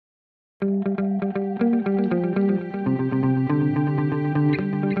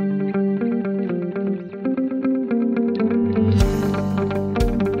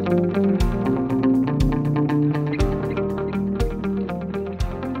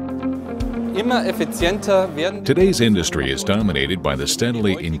Today's industry is dominated by the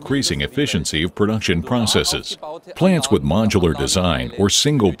steadily increasing efficiency of production processes. Plants with modular design or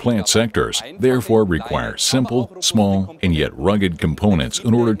single plant sectors therefore require simple, small, and yet rugged components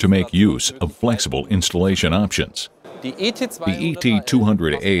in order to make use of flexible installation options. The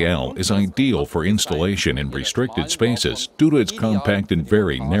ET200AL is ideal for installation in restricted spaces due to its compact and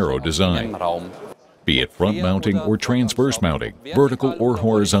very narrow design. Be it front mounting or transverse mounting, vertical or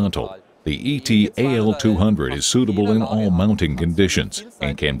horizontal, the ET-AL200 is suitable in all mounting conditions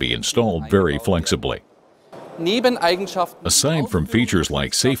and can be installed very flexibly. Aside from features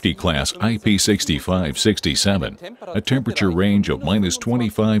like safety class IP65-67, a temperature range of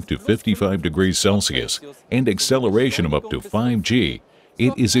 -25 to 55 degrees Celsius, and acceleration of up to 5G,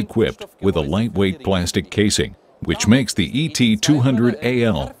 it is equipped with a lightweight plastic casing, which makes the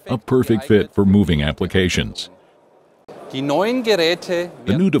ET200AL a perfect fit for moving applications.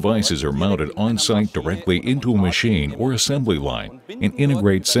 The new devices are mounted on-site directly into a machine or assembly line and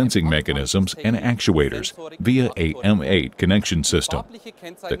integrate sensing mechanisms and actuators via a M8 connection system.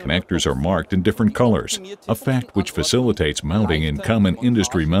 The connectors are marked in different colors, a fact which facilitates mounting in common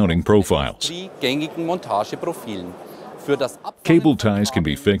industry mounting profiles. Cable ties can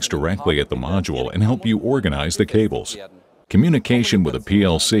be fixed directly at the module and help you organize the cables. Communication with a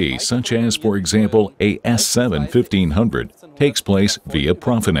PLC, such as, for example, a S7-1500, takes place via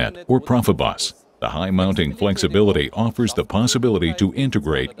PROFINET or PROFIBUS. The high mounting flexibility offers the possibility to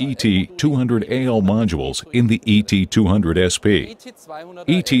integrate ET200AL modules in the ET200SP.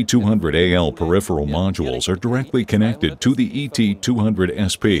 ET200AL peripheral modules are directly connected to the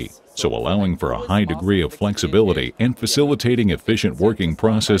ET200SP, so allowing for a high degree of flexibility and facilitating efficient working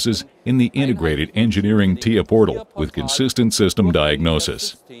processes in the integrated engineering TIA portal with consistent system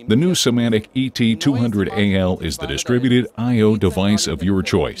diagnosis. The new SIMATIC ET200AL is the distributed I/O device of your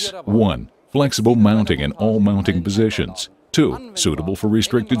choice. 1. Flexible mounting in all mounting positions. 2. Suitable for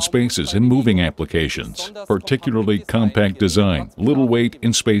restricted spaces and moving applications, particularly compact design, little weight,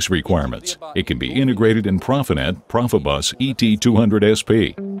 and space requirements. It can be integrated in PROFINET, PROFIBUS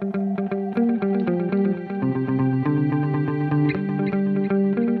ET200SP.